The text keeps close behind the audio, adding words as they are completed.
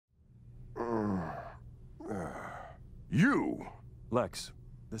You! Lex,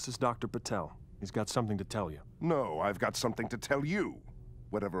 this is Dr. Patel. He's got something to tell you. No, I've got something to tell you.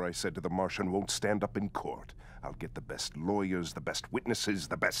 Whatever I said to the Martian won't stand up in court. I'll get the best lawyers, the best witnesses,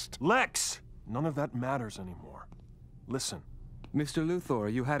 the best... Lex! None of that matters anymore. Listen. Mr.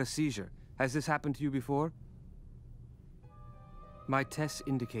 Luthor, you had a seizure. Has this happened to you before? My tests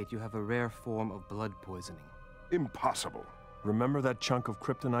indicate you have a rare form of blood poisoning. Impossible. Remember that chunk of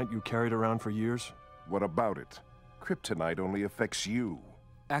kryptonite you carried around for years? What about it? Kryptonite only affects you.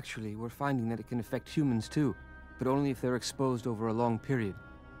 Actually, we're finding that it can affect humans too, but only if they're exposed over a long period.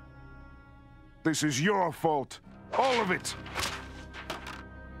 This is your fault. All of it!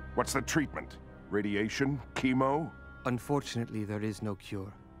 What's the treatment? Radiation? Chemo? Unfortunately, there is no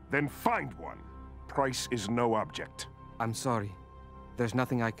cure. Then find one. Price is no object. I'm sorry. There's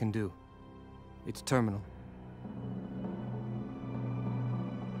nothing I can do. It's terminal.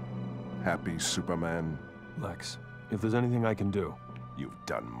 Happy, Superman? Lex, if there's anything I can do... You've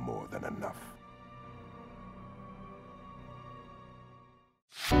done more than enough.